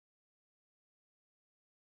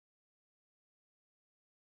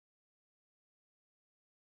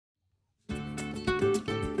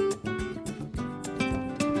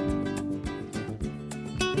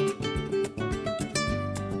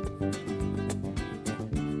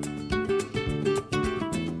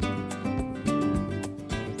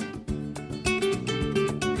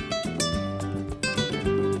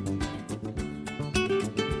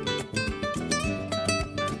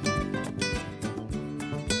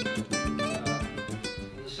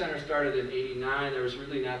center started in '89, there was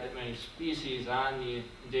really not that many species on the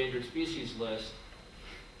endangered species list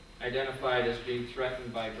identified as being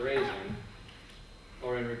threatened by grazing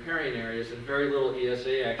or in riparian areas, and very little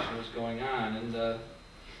ESA action was going on. And the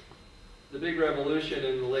big revolution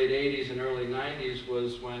in the late '80s and early '90s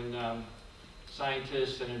was when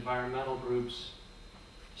scientists and environmental groups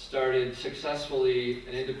started successfully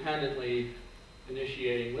and independently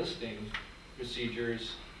initiating listing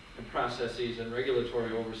procedures and processes and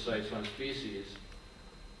regulatory oversights on species,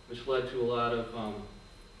 which led to a lot of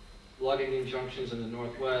logging injunctions in the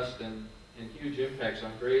Northwest and huge impacts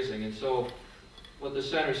on grazing. And so what the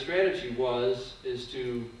center's strategy is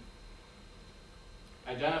to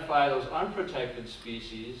identify those unprotected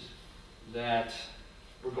species that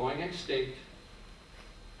were going extinct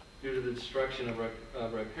due to the destruction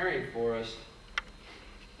of riparian forest,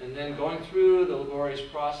 and then going through the laborious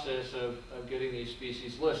process of getting these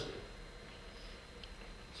species listed,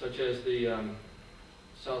 such as the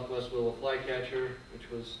Southwest willow flycatcher, which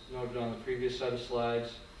was noted on the previous set of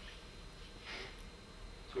slides.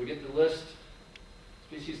 So we get the list,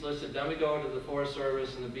 species listed, then we go to the Forest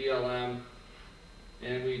Service and the BLM,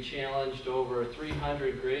 and we challenged over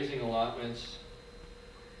 300 grazing allotments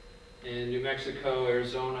in New Mexico,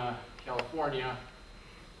 Arizona, California,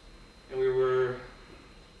 and we were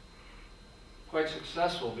quite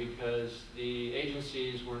successful because the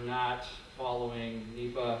agencies were not following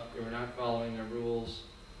NEPA, they were not following their rules,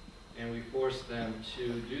 and we forced them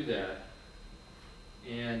to do that.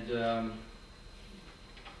 And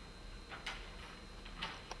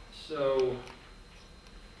so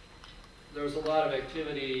there was a lot of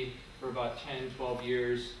activity for about 10, 12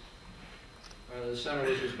 years. The center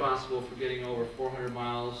was responsible for getting over 400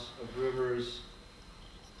 miles of rivers,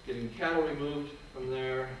 getting cattle removed from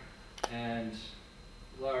there, and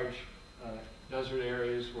large desert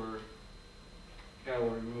areas where cattle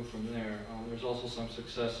were removed from there. There's also some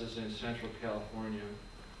successes in Central California.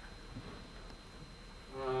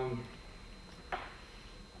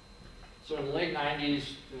 So in the late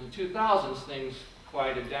 90s, in the 2000s, things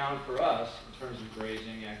quieted down for us in terms of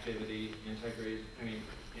grazing activity,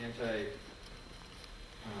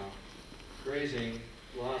 anti-grazing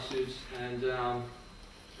lawsuits, and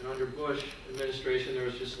under Bush administration there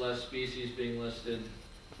was just less species being listed.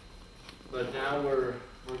 But now we're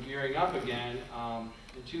gearing up again.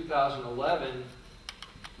 In 2011,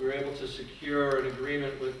 we were able to secure an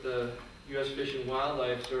agreement with the U.S. Fish and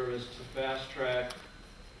Wildlife Service to fast track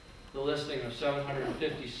the listing of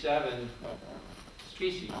 757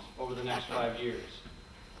 species over the next 5 years.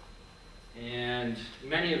 And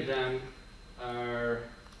many of them are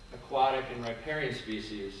aquatic and riparian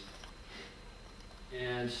species.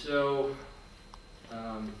 And so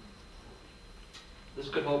this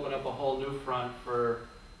could open up a whole new front for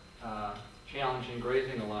challenging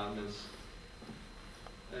grazing allotments.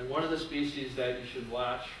 And one of the species that you should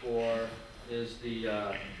watch for is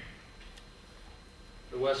the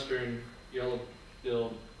western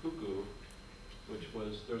yellow-billed cuckoo,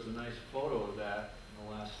 there's a nice photo of that in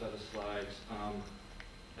the last set of slides.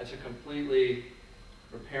 That's a completely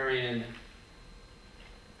riparian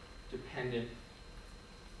dependent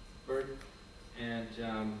bird, and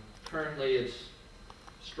currently its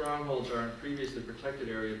strongholds are in previously protected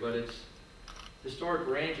area, but its historic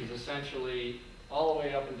range is essentially all the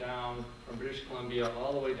way up and down from British Columbia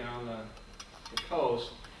all the way down the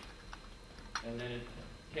coast, and then it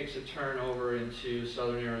takes a turn over into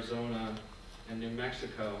southern Arizona and New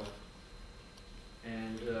Mexico,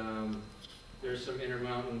 and there's some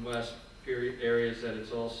Intermountain West areas that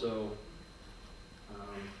it's also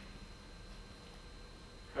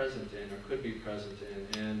present in, or could be present in.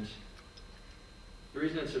 And the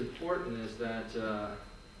reason it's important is that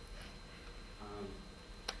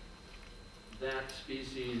that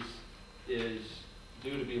species is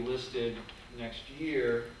due to be listed next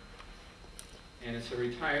year, and it's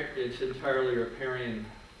entirely riparian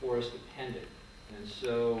forest dependent. And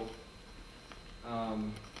so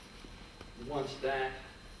once that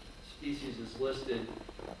species is listed,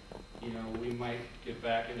 we might get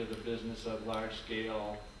back into the business of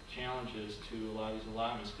large-scale challenges to a lot of these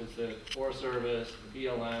allotments, because the Forest Service, the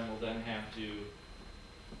BLM will then have to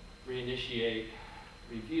reinitiate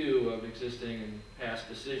review of existing and past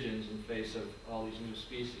decisions in face of all these new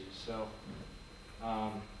species. So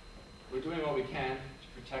we're doing what we can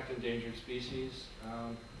to protect endangered species,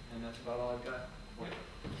 and that's about all I've got.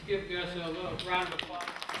 Let's give Gus a little round of applause.